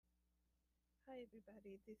Hi,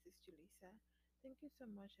 everybody. This is Julissa. Thank you so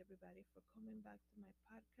much, everybody, for coming back to my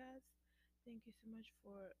podcast. Thank you so much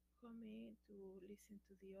for coming to listen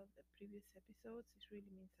to the previous episodes. It really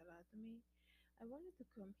means a lot to me. I wanted to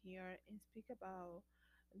come here and speak about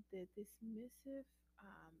the dismissive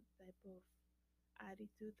type of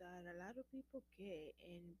attitude that a lot of people get,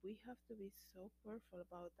 and we have to be so careful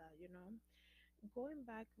about that. Going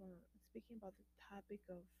back on speaking about the topic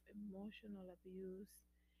of emotional abuse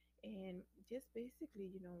and just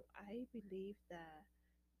basically, I believe that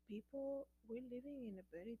people we're living in a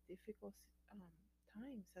very difficult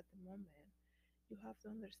times at the moment. You have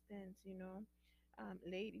to understand,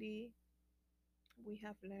 lately we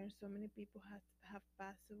have learned so many people have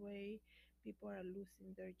passed away. People are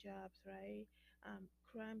losing their jobs, right?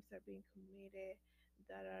 Crimes are being committed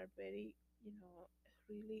that are very, you know,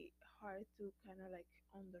 really hard to kind of like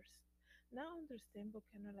understand, not understand, but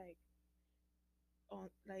kind of on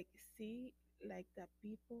like see like that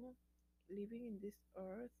people living in this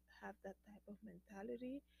earth have that type of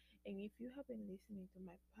mentality. And if you have been listening to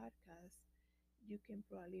my podcast, you can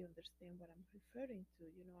probably understand what I'm referring to.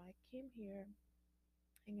 I came here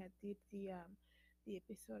and I did the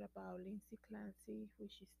episode about Lindsay Clancy,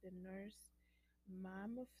 which is the nurse,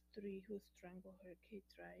 mom of three who strangled her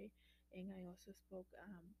kids, right? And I also spoke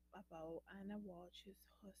about Anna Walsh's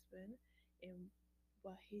husband and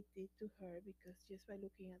what he did to her, because just by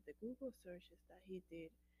looking at the Google searches that he did,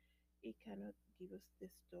 it cannot give us the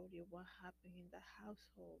story of what happened in the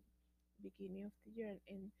household beginning of the year.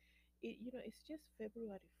 And it's just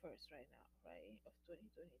February 1st right now, right, of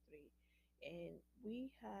 2023. And we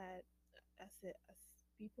had, as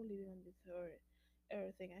people living on this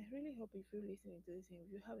earth, and I really hope if you're listening to this and if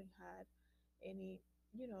you haven't had any,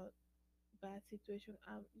 you know, bad situation,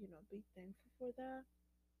 be thankful for that.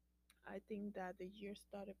 I think that the year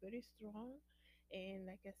started very strong, and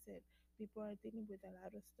like I said, people are dealing with a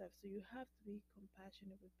lot of stuff. So you have to be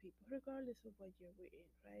compassionate with people, regardless of what year we're in,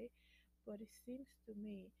 right? But it seems to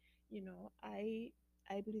me,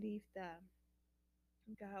 I believe that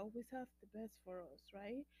God always has the best for us,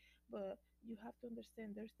 right? But you have to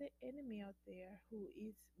understand there's the enemy out there who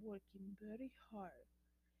is working very hard.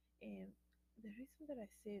 And the reason that I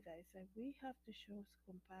say that is that we have to show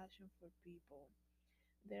compassion for people.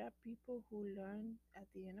 There are people who learn at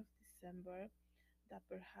the end of December that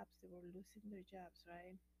perhaps they were losing their jobs,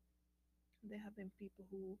 right? There have been people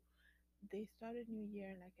who they start a new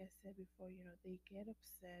year, and like I said before, they get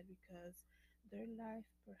upset because their life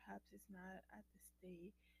perhaps is not at the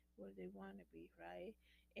state where they want to be, right?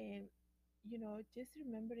 And just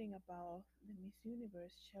remembering about the Miss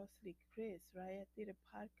Universe, Chelsea Chris, right? I did a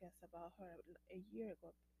podcast about her a year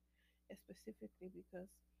ago, specifically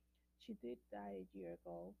because she did die a year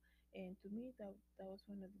ago, and to me that was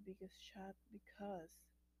one of the biggest shock because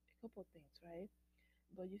a couple of things, right?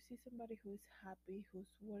 But you see somebody who is happy, who's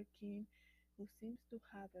working, who seems to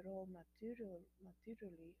have it all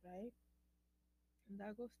materially, right? And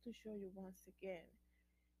that goes to show you once again,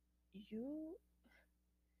 you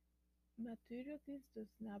material things does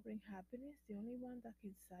not bring happiness. The only one that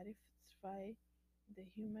can satisfy the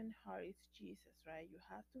human heart is Jesus, right? You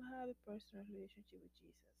have to have a personal relationship with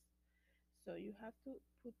Jesus. So you have to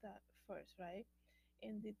put that first, right?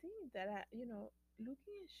 And the thing that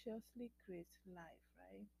looking at Chelsea Chris' life,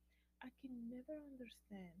 right? I can never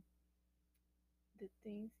understand the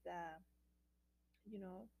things that you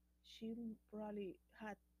know she probably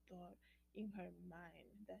had thought in her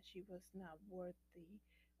mind that she was not worthy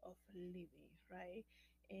of living, right?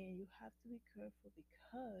 And you have to be careful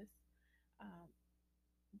because um,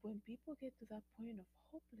 when people get to that point of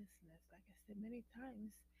hopelessness, like I said many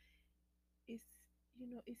times, it's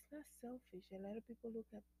it's not selfish. A lot of people look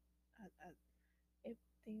at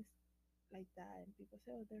things like that, and people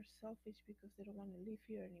say, oh, they're selfish because they don't want to live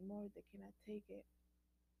here anymore, they cannot take it.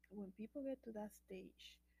 When people get to that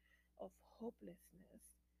stage of hopelessness,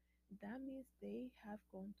 that means they have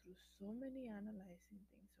gone through so many analyzing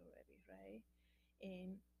things already, right?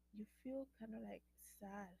 And you feel kind of like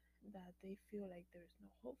sad that they feel like there's no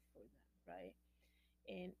hope for them, right?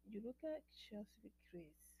 And you look at Chelsea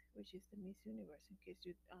Chris, which is the Miss Universe, in case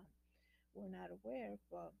you were not aware,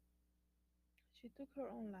 but she took her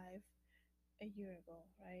own life a year ago,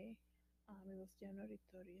 right? It was January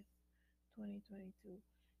 30th, 2022.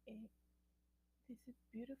 And this is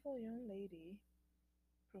beautiful young lady,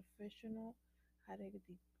 professional, had a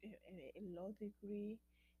law degree,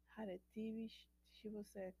 had a TV. She was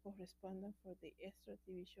a correspondent for the Extra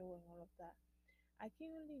TV show and all of that. I can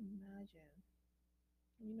only imagine,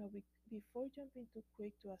 before jumping too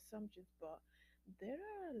quick to assumptions, but there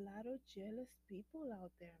are a lot of jealous people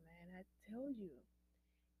out there, man. I tell you,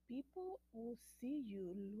 People will see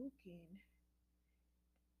you looking,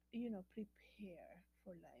 prepare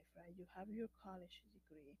for life, right? You have your college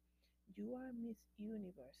degree. You are Miss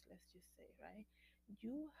Universe, let's just say, right?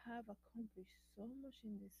 You have accomplished so much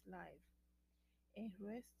in this life. And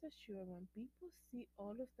rest assured, when people see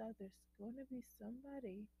all of that, there's going to be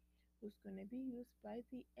somebody who's going to be used by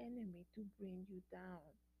the enemy to bring you down.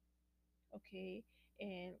 Okay?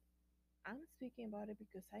 And I'm speaking about it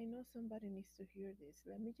because I know somebody needs to hear this.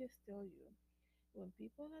 Let me just tell you, when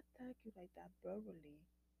people attack you like that verbally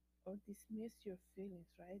or dismiss your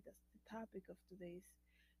feelings, right? That's the topic of today's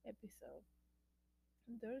episode.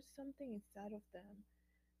 There's something inside of them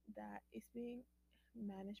that is being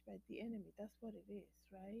managed by the enemy. That's what it is,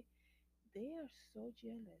 right? They are so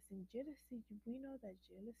jealous. And jealousy, we know that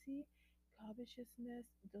jealousy, covetousness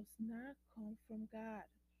does not come from God.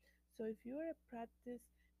 So if you're a practice,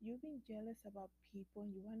 you've been jealous about people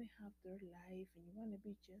and you want to have their life and you want to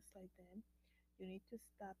be just like them, you need to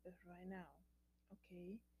stop it right now.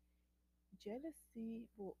 Okay? Jealousy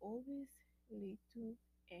will always lead to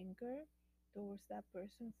anger towards that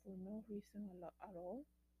person for no reason at all.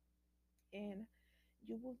 And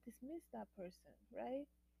you will dismiss that person, right?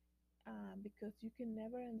 Because you can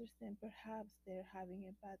never understand. Perhaps they're having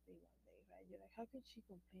a bad day one day, right? You're like, how can she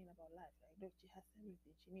complain about life? Like, look, she has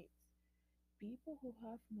everything she needs. People who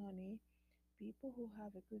have money, people who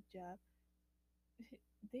have a good job,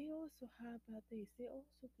 they also have bad days. They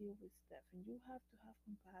also deal with stuff, and you have to have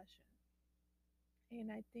compassion. And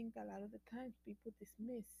I think a lot of the times people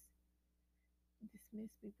dismiss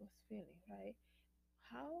people's feeling, right?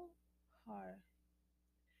 How hard,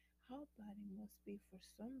 how bad it must be for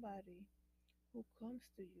somebody who comes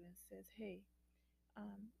to you and says, "Hey,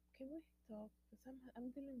 can we talk? Because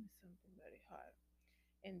I'm dealing with something very hard."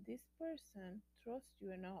 And this person trusts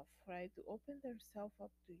you enough, right, to open themselves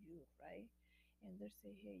up to you, right? And they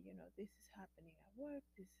say, "Hey, this is happening at work,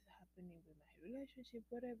 this is happening with my relationship,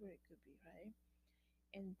 whatever it could be," right?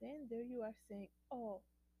 And then there you are saying, "Oh,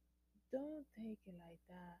 don't take it like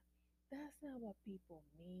that. That's not what people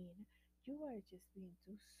mean. You are just being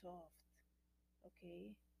too soft."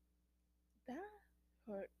 Okay? That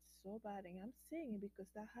hurts so bad. And I'm saying it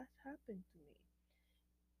because that has happened to me.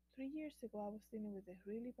 3 years ago, I was dealing with a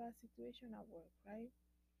really bad situation at work, right?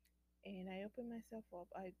 And I opened myself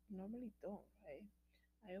up. I normally don't, right?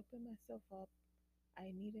 I opened myself up.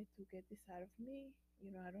 I needed to get this out of me.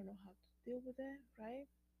 I don't know how to deal with it, right?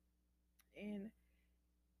 And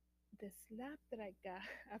the slap that I got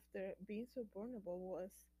after being so vulnerable was,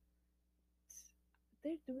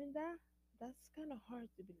 they're doing that? That's kind of hard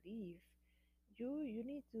to believe. You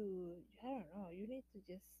need to, I don't know, you need to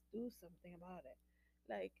just do something about it.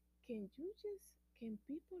 Like, can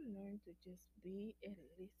people learn to just be a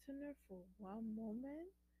listener for one moment?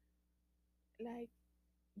 Like,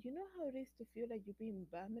 you know how it is to feel like you're being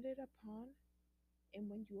vomited upon, and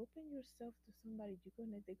when you open yourself to somebody, they're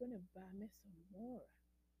gonna vomit some more,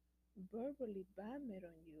 verbally vomit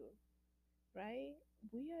on you, right?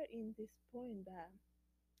 We are in this point that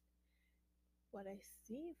what I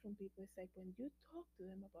see from people is like when you talk to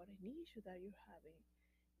them about an issue that you're having,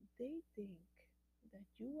 they think that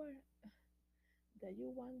you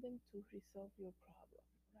want them to resolve your problem,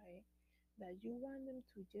 right? That you want them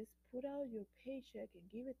to just put out your paycheck and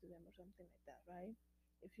give it to them or something like that, right?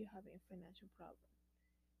 If you're having a financial problem.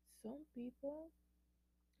 Some people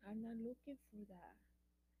are not looking for that.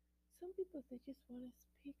 Some people, they just want to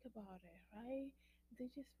speak about it, right? They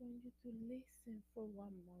just want you to listen for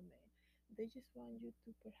one moment. They just want you to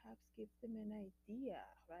perhaps give them an idea,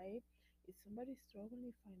 right? If somebody's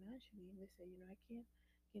struggling financially and they say,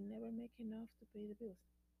 can never make enough to pay the bills,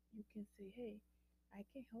 you can say, "Hey, I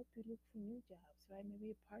can help you look for new jobs, right?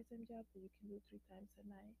 Maybe a part-time job that you can do 3 times a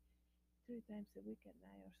night, 3 times a week at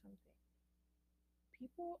night or something."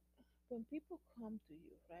 People, when people come to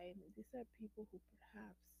you, right, these are people who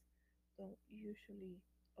perhaps don't usually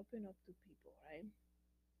open up to people, right?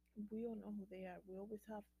 We all know who they are. We always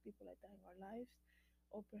have people like that in our lives,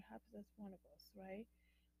 or perhaps that's one of us, right?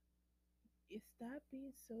 Is that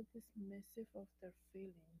being so dismissive of their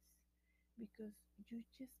feelings? Because you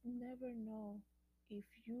just never know if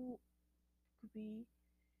you could be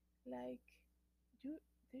like, you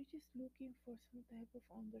they're just looking for some type of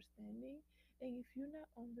understanding. And if you're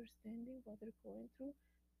not understanding what they're going through,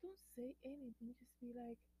 don't say anything. Just be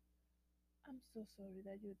like, "I'm so sorry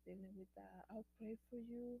that you're dealing with that. I'll pray for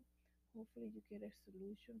you. Hopefully, you get a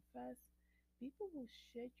solution fast." People will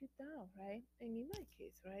shut you down, right? And in my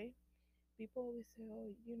case, right? People always say, "Oh,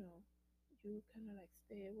 you kind of like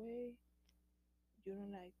stay away. You don't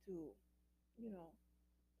like to, you know,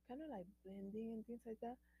 kind of like blending and things like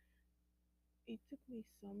that." it took me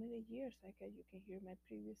so many years, like you can hear my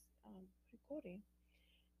previous recording.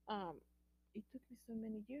 Um, it took me so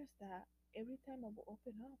many years that every time I will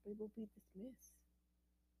open up, it will be dismissed.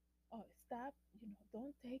 Oh, stop!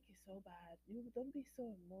 Don't take it so bad. You don't be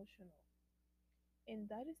so emotional. And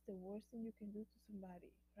that is the worst thing you can do to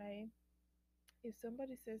somebody, right? If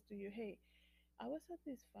somebody says to you, "Hey, I was at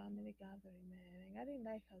this family gathering, man, and I didn't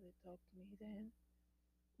like how they talked to me," then,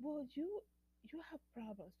 well, you have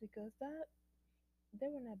problems because that they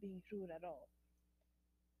were not being rude at all.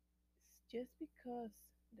 Just because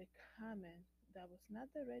the comment that was not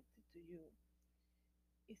directed to you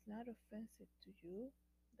is not offensive to you,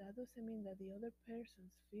 that doesn't mean that the other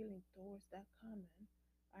person's feeling towards that comment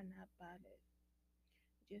are not valid.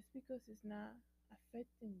 Just because it's not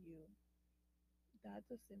affecting you, that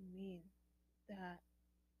doesn't mean that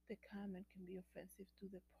the comment can be offensive to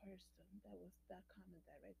the person that was that comment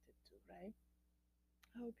directed to, right?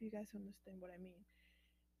 I hope you guys understand what I mean.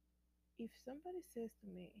 If somebody says to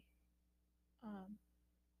me, um,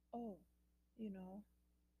 oh, you know,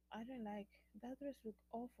 I don't like that dress look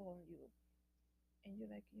awful on you, and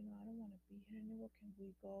you're like, I don't want to be here anymore. Can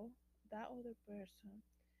we go? That other person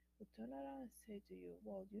will turn around and say to you,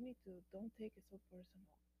 well, you need to don't take it so personal.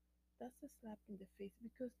 That's a slap in the face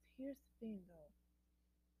because here's the thing though.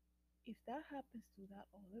 If that happens to that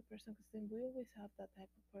other person, because then we always have that type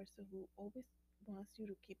of person who always wants you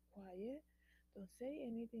to keep quiet, don't say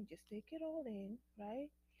anything, just take it all in, right?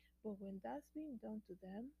 But when that's being done to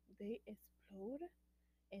them, they explode.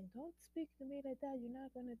 And don't speak to me like that. You're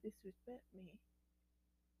not gonna disrespect me.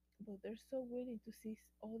 But they're so willing to see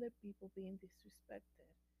other people being disrespected,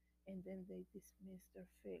 and then they dismiss their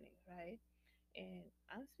feeling, right? And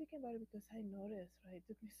I'm speaking about it because I noticed, right? It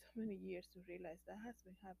took me so many years to realize that has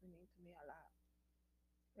been happening to me a lot,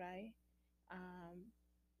 right? Um,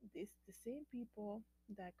 this the same people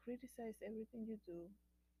that criticize everything you do,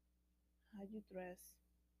 how you dress,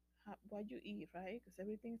 what you eat, right? Because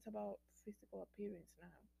everything's about physical appearance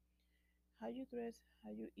now. How you dress,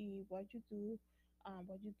 how you eat, what you do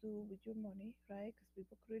with your money, right? Because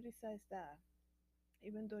people criticize that.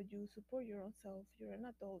 Even though you support your own self, you're an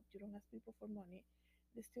adult, you don't ask people for money,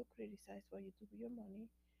 they still criticize what you do with your money.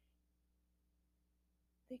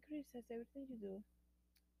 They criticize everything you do.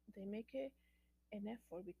 They make it an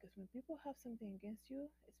effort because when people have something against you,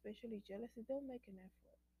 especially jealousy, they'll make an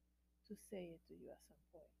effort to say it to you at some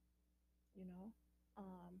point, you know?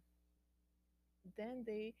 Um, then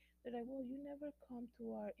they're like, well, you never come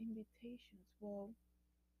to our invitations. Well,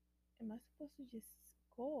 am I supposed to just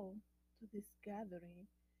go to this gathering,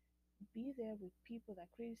 be there with people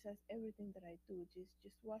that criticize everything that I do, just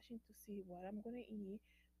watching to see what I'm gonna eat,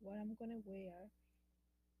 what I'm gonna wear,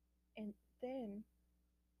 and then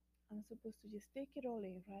I'm supposed to just take it all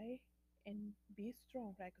in, right? And be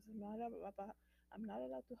strong, right? Because I'm not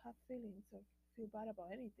allowed to have feelings or feel bad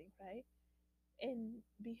about anything, right? And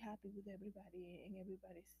be happy with everybody, and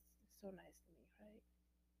everybody's so nice to me, right?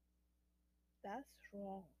 That's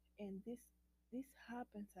wrong. And this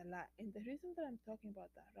happens a lot. And the reason that I'm talking about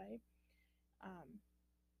that, right? Um,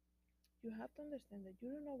 you have to understand that you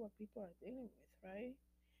don't know what people are dealing with, right?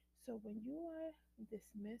 So when you are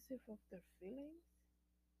dismissive of their feelings,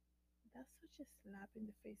 that's such a slap in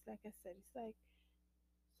the face. Like I said, it's like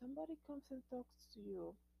somebody comes and talks to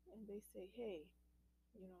you and they say, hey,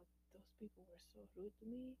 those people were so rude to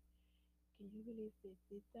me. Can you believe they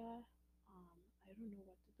did that? I don't know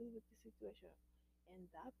what to do with the situation. And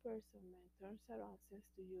that person, man, turns around and says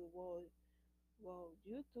to you, well,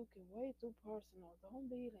 you took it way too personal. Don't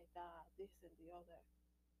be like that, this and the other.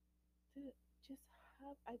 To just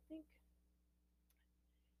I think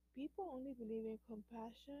people only believe in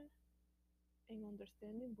compassion and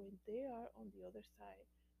understanding when they are on the other side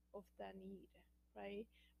of that need, right?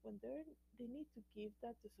 When they need to give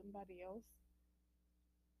that to somebody else,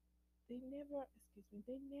 they never, they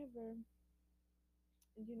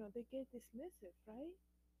get dismissive, right?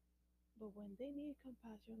 But when they need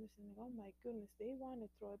compassion, understanding, oh my goodness, they want to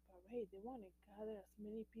throw a parade. They want to gather as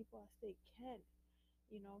many people as they can.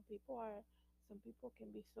 Some people can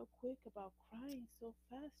be so quick about crying so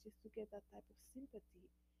fast just to get that type of sympathy.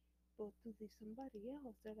 But to somebody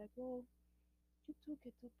else, they're like, well, you took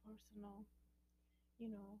it too personal.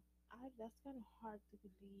 That's kind of hard to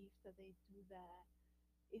believe that they do that.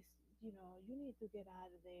 It's, you need to get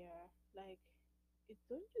out of there. Like,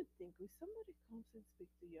 don't you think if somebody comes and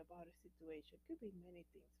speaks to you about a situation, it could be many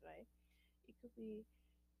things, right? It could be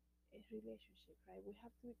a relationship, right? We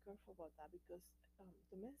have to be careful about that because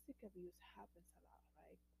domestic abuse happens a lot,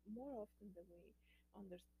 right? More often than we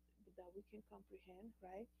understand that we can comprehend,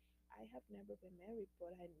 right? I have never been married,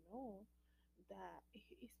 but I know that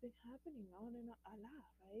it's been happening on and on a lot,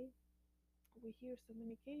 right? We hear so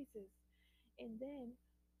many cases, and then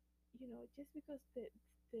just because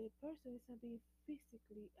the person is not being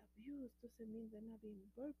physically abused doesn't mean they're not being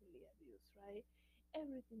verbally abused, right?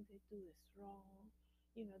 Everything they do is wrong.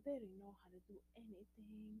 They don't know how to do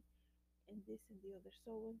anything, and this and the other.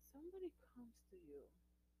 So when somebody comes to you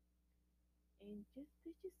and just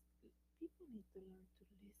people need to learn to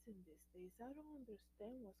listen these days. I don't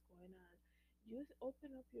understand what's going on. You just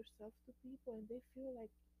open up yourself to people and they feel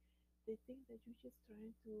like they think that you're just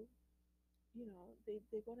trying to,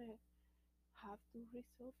 they're gonna have to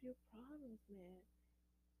resolve your problems, man.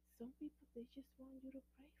 Some people, they just want you to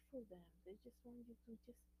pray for them. They just want you to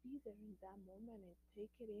just be there in that moment and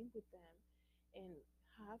take it in with them and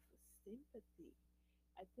have sympathy.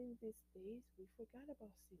 I think these days we forgot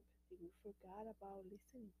about sympathy. We forgot about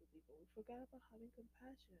listening to people. We forgot about having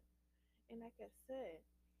compassion. And like I said,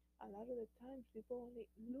 a lot of the times people only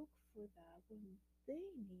look for that when they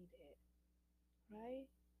need it, right?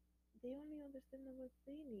 They only understand it when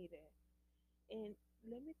they need it. And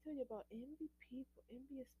let me tell you about envious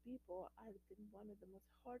people are one of the most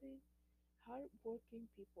hardworking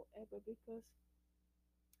people ever because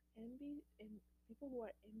envy and people who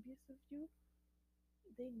are envious of you,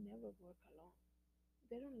 they never work alone.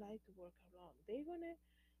 They don't like to work alone. They're gonna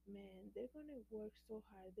work so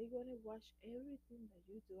hard. They're gonna watch everything that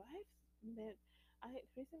you do. Met, I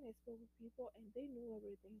recently spoke with people and they knew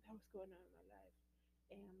everything that was going on in my life.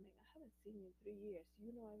 And I'm like, I haven't seen you in 3 years.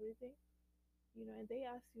 You know everything, and they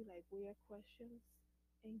ask you like weird questions,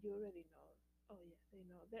 and you already know. Oh yeah, they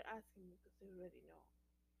know. They're asking you because they already know.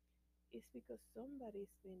 It's because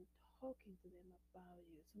somebody's been talking to them about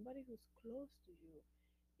you. Somebody who's close to you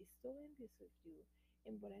is so envious of you.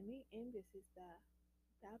 And what I mean envious is that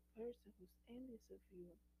that person who's envious of you,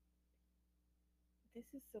 this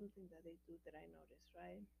is something that they do that I notice,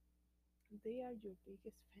 right? They are your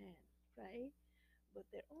biggest fan, right? But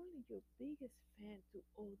they're only your biggest fan to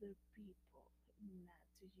other people, not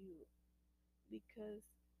to you. Because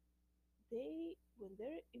when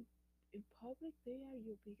they're in public, they are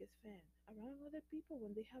your biggest fan. Around other people,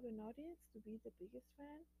 when they have an audience to be the biggest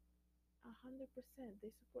fan, 100%, they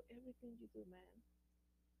support everything you do, man.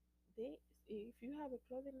 They, if you have a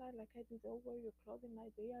clothing line like I do, they'll wear your clothing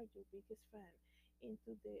line. They are your biggest fan.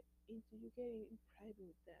 Into you getting in private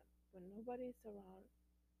with them. When nobody's around,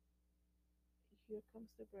 here comes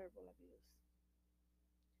the verbal abuse.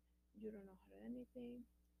 You don't know how to do anything.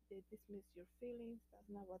 They dismiss your feelings. That's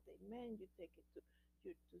not what they meant. You take it to,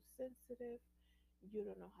 you're too sensitive. You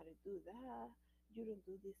don't know how to do that. You don't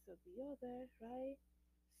do this or the other, right?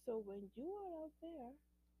 So when you are out there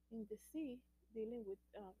in the sea dealing with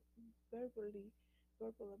verbally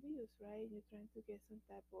verbal abuse, right? You're trying to get some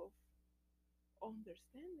type of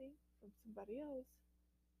understanding from somebody else.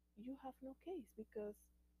 You have no case because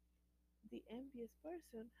the envious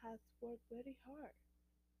person has worked very hard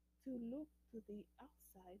to look to the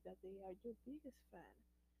outside that they are your biggest fan.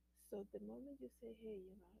 So the moment you say, hey,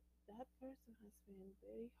 that person has been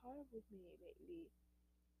very hard with me lately.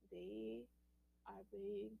 They are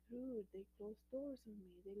being rude. They close doors on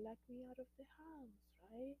me. They lock me out of the house,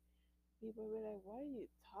 right? People were like, what are you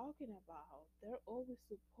talking about? They're always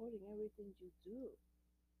supporting everything you do.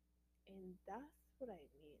 And that's what I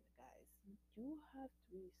mean, guys. You have to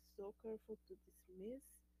be so careful to dismiss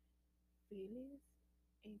feelings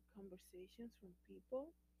and conversations from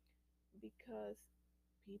people because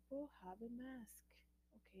people have a mask,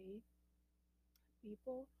 okay?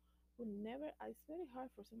 People who never, it's very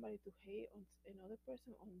hard for somebody to hate on another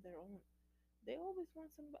person on their own. They always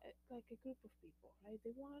want somebody, like a group of people, right?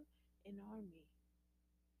 They want an army,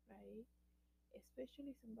 right?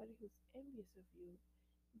 Especially somebody who's envious of you.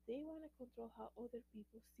 They want to control how other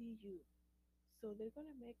people see you. So they're going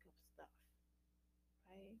to make up stuff,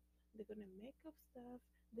 right? They're going to make up stuff.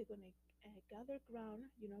 They're going to gather ground,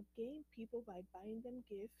 gain people by buying them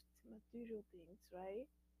gifts, material things, right?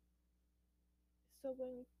 So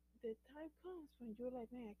when the time comes when you're like,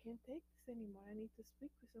 man, I can't take this anymore, I need to speak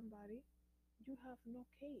with somebody, you have no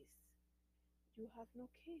case. You have no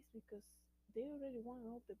case because they already won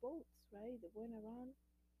all the votes, right? They went around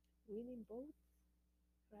winning votes,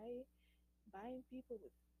 right? Buying people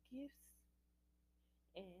with gifts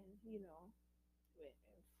and,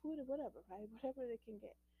 and food or whatever, right? Whatever they can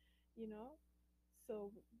get, you know?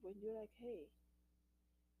 So when you're like, hey,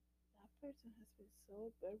 that person has been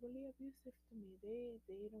so verbally abusive to me, they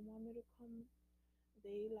don't want me to come.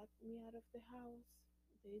 They lock me out of the house.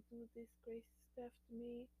 They do this crazy stuff to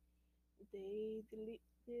me. They delete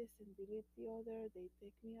this and delete the other. They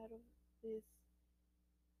take me out of this.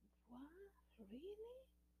 What? Really?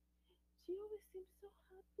 She always seems so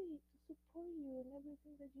happy to support you in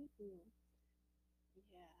everything that you do.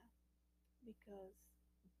 Yeah, because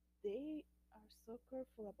they are so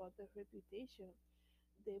careful about their reputation.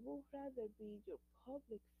 They would rather be your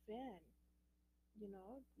public fan.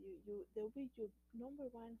 They'll be your number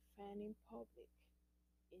one fan in public.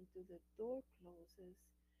 Into the door closes,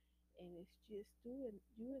 and it's just you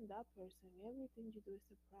and that person. Everything you do is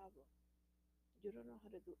a problem. You don't know how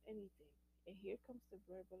to do anything, and here comes the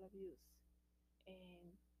verbal abuse.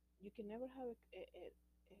 And you can never have a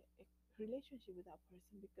relationship with that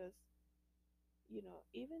person because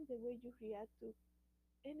even the way you react to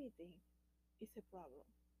anything is a problem.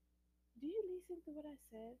 Do you listen to what I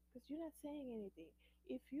said? Because you're not saying anything.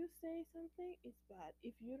 If you say something, it's bad.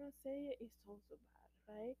 If you don't say it, it's also bad,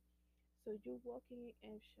 right? So you're walking in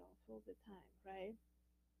eggshells all the time, right?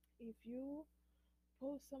 If you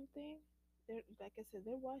post something, they're like I said,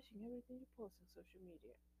 they're watching everything you post on social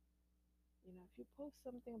media. If you post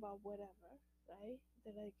something about whatever, right?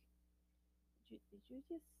 They're like, did you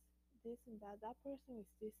just this and that? That person is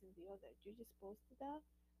this and the other. You just posted that,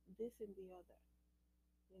 this and the other.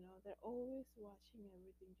 They're always watching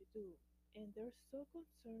everything you do. And they're so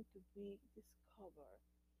concerned to be discovered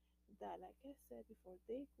that, like I said before,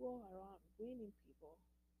 they go around winning people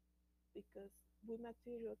because with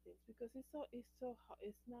material things because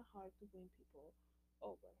it's not hard to win people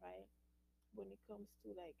over, right? When it comes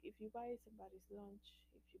to like if you buy somebody's lunch,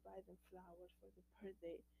 if you buy them flowers for the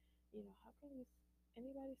birthday, how can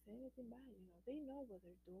anybody say anything bad? They know what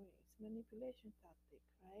they're doing. It's manipulation tactic,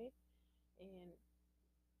 right? And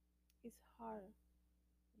it's hard.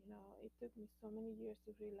 It took me so many years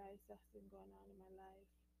to realize that's been going on in my life.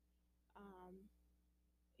 um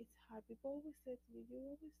it's hard. People always say to me,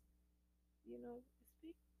 you always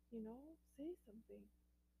speak, say something.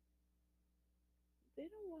 They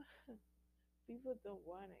don't want people don't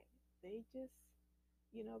want it. They just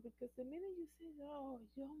because the minute you say, oh,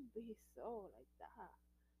 don't be so like that,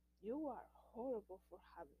 you are horrible for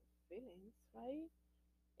having feelings, right?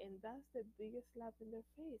 And that's the biggest slap in their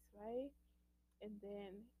face, right? And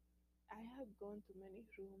then I have gone to many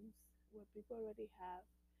rooms where people already have,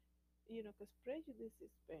 because prejudice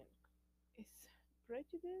is been, it's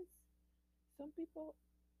prejudice. Some people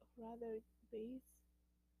rather base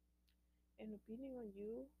an opinion on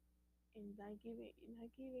you and not giving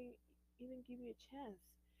even give you a chance.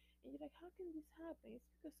 And you're like, how can this happen? It's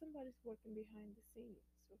because somebody's working behind the scenes,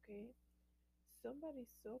 okay?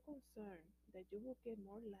 Somebody's so concerned that you will get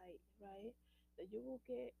more light, right? That you will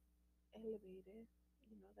get elevated,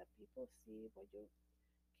 that people see what you're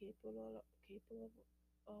capable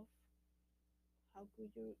of, how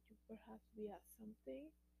good you perhaps be at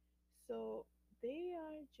something. So they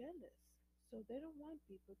are jealous. So they don't want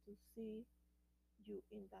people to see you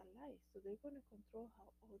in that light. So they're going to control how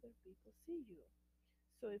other people see you.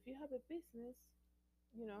 So if you have a business,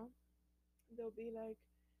 you know, they'll be like,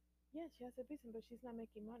 yeah, she has a business, but she's not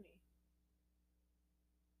making money.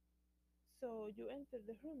 So you enter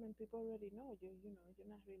the room and people already know you're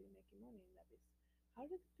not really making money in that business. How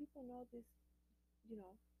do the people know this,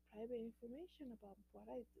 private information about what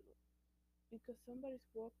I do? Because somebody's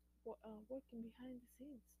working behind the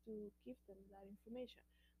scenes to give them that information.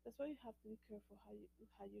 That's why you have to be careful how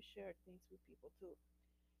you share things with people too.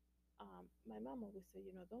 My mom always say,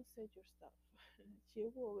 don't say your stuff. She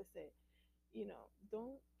will always say,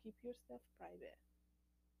 don't keep your stuff private.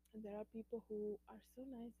 And there are people who are so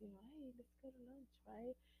nice, hey, let's go to lunch,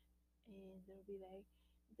 right? And they'll be like,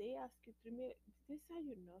 they ask you 3 million. This is how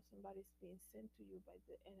you know somebody's being sent to you by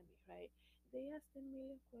the enemy, right? They ask 10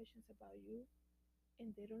 million questions about you,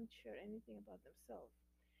 and they don't share anything about themselves.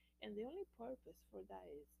 And the only purpose for that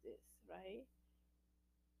is this, right?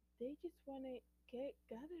 They just want to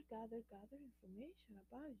gather information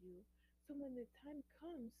about you. So when the time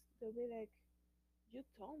comes, they'll be like, you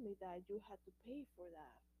told me that you had to pay for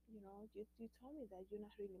that. You told me that you're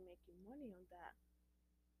not really making money on that.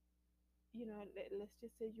 Let's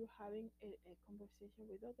just say you're having a conversation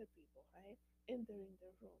with other people, right? And they're in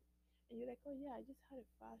their room. And you're like, oh yeah, I just had a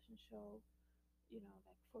fashion show,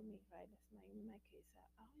 like for me, right? That's my case.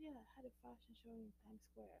 Oh yeah, I had a fashion show in Times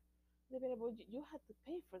Square. They'll be like, well, you had to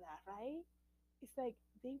pay for that, right? It's like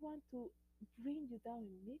they want to bring you down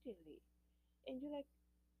immediately. And you're like,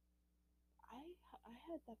 I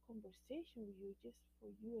had that conversation with you just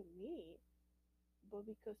for you and me, but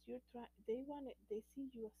because they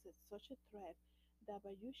see you as such a threat that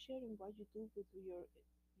by you sharing what you do with your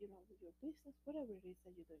business, whatever it is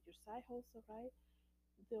that you do, your side hustle, right?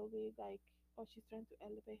 They'll be like, oh, she's trying to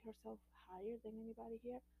elevate herself higher than anybody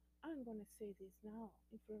here. I'm gonna say this now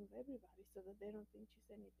in front of everybody so that they don't think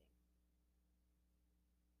she's anything.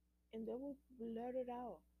 and they will blurt it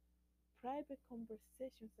out. Private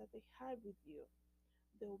conversations that they had with you,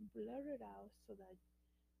 they'll blurt it out so that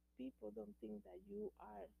people don't think that you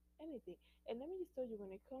are anything. And let me just tell you,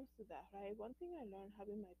 when it comes to that, right? One thing I learned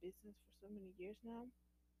having my business for so many years now,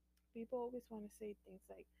 people always want to say things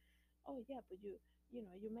like, "Oh yeah, but you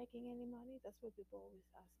making any money?" That's what people always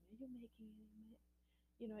ask me. Are you making any money?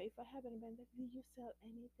 If I have an event, like, did you sell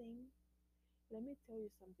anything? Let me tell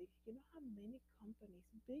you something. You know how many companies,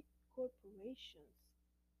 big corporations,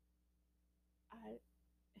 are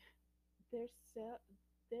they're sell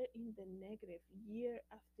they're in the negative year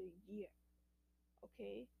after year.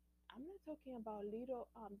 Okay, I'm not talking about little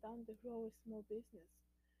down the road small business,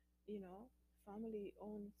 you know, family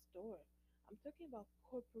owned store. I'm talking about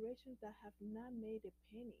corporations that have not made a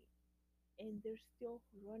penny and they're still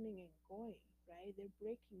running and going, right? They're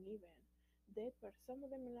breaking even. But some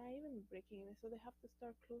of them are not even breaking even, so they have to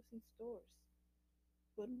start closing stores.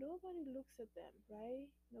 But nobody looks at them, right?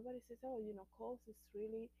 Nobody says, oh, Kohl's is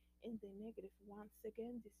really in the negative once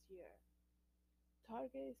again this year.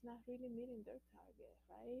 Target is not really meeting their target,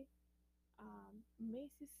 right?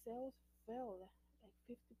 Macy's sales fell like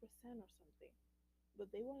 50% or something.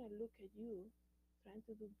 But they want to look at you trying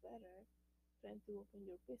to do better, trying to open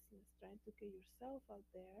your business, trying to get yourself out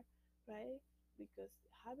there, right? Because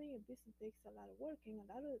having a business takes a lot of work, and a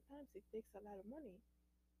lot of the times it takes a lot of money.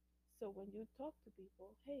 So when you talk to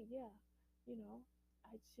people, hey, yeah, you know,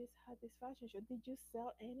 I just had this fashion show. Did you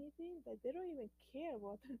sell anything? Like they don't even care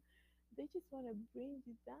what they just want to bring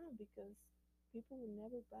you down because people will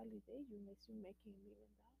never validate you unless you're making $1 million.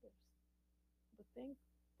 But thanks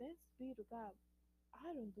be to God, I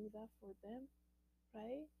don't do that for them,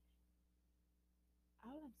 right?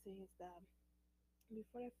 All I'm saying is that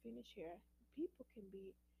before I finish here, people can be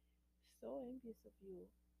so envious of you,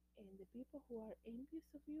 and the people who are envious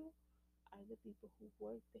of you are the people who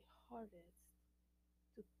work the hardest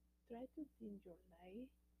to try to dim your light,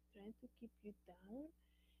 trying to keep you down.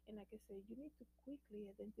 And like I said, you need to quickly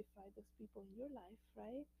identify those people in your life,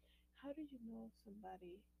 right? How do you know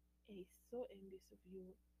somebody is so envious of you?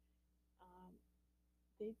 Um,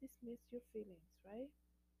 they dismiss your feelings, right?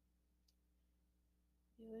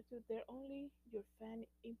 The other two, they're only your fan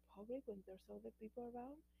in public when there's other people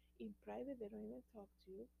around. In private, they don't even talk to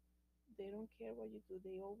you. They don't care what you do.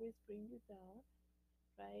 They always bring you down,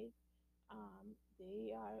 right?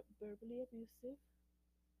 They are verbally abusive.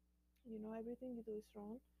 Everything you do is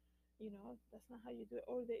wrong. That's not how you do it.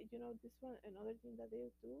 Or this one, another thing that they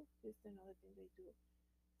do, this is another thing they do.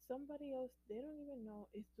 Somebody else, they don't even know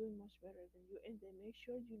is doing much better than you, and they make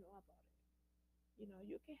sure you know about it.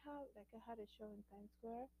 You can have, like I had a show in Times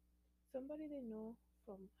Square. Somebody they know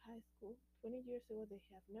from high school, 20 years ago, they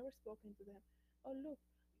have never spoken to them. Oh, look,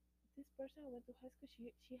 this person I went to high school,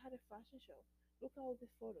 she had a fashion show. Look at all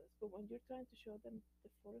these photos. But when you're trying to show them the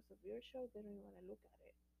photos of your show, they don't even want to look at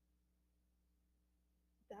it.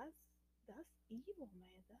 That's that's evil,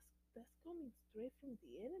 man. That's coming straight from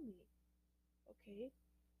the enemy. Okay,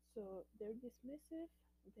 so they're dismissive.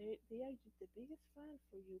 They are the biggest fan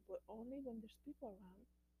for you, but only when there's people around.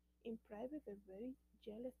 In private, they're very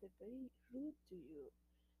jealous. They're very rude to you.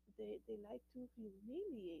 They like to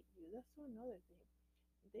humiliate you. That's another thing.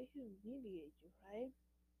 They humiliate you, right?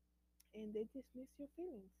 And they dismiss your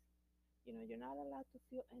feelings. You're not allowed to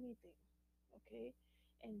feel anything, okay?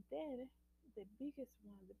 And then the biggest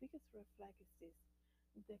red flag is this: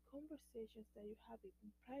 the conversations that you have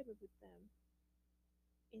in private with them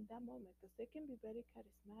in that moment, because they can be very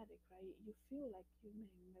charismatic, right? You feel like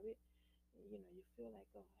maybe you feel like,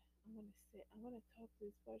 oh, I'm gonna talk to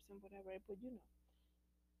this person, whatever. But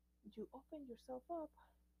you open yourself up,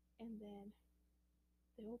 and then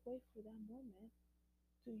they'll wait for that moment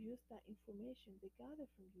to use that information they gather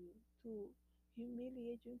from you to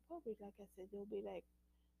humiliate you in public. Like I said,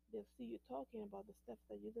 they'll see you talking about the stuff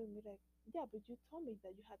that you do and be like, yeah, but you told me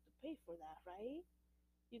that you had to pay for that, right?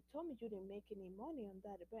 You told me you didn't make any money on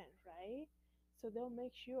that event, right? So they'll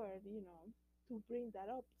make sure, to bring that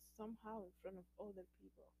up somehow in front of other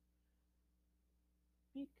people.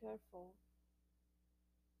 Be careful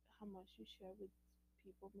how much you share with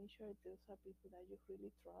people. Make sure those are people that you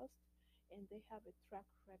really trust and they have a track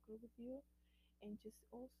record with you. And just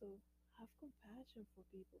also have compassion for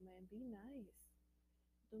people, man. Be nice.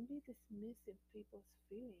 Don't be dismissive people's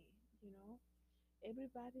feeling, you know.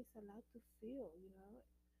 Everybody's allowed to feel and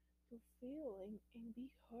be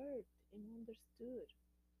heard and understood.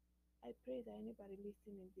 I pray that anybody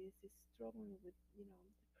listening to this is struggling with,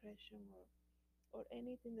 depression or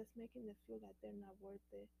anything that's making them feel like they're not worth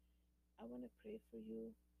it. I want to pray for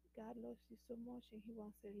you. God loves you so much and He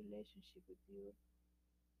wants a relationship with you.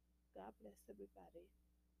 God bless everybody.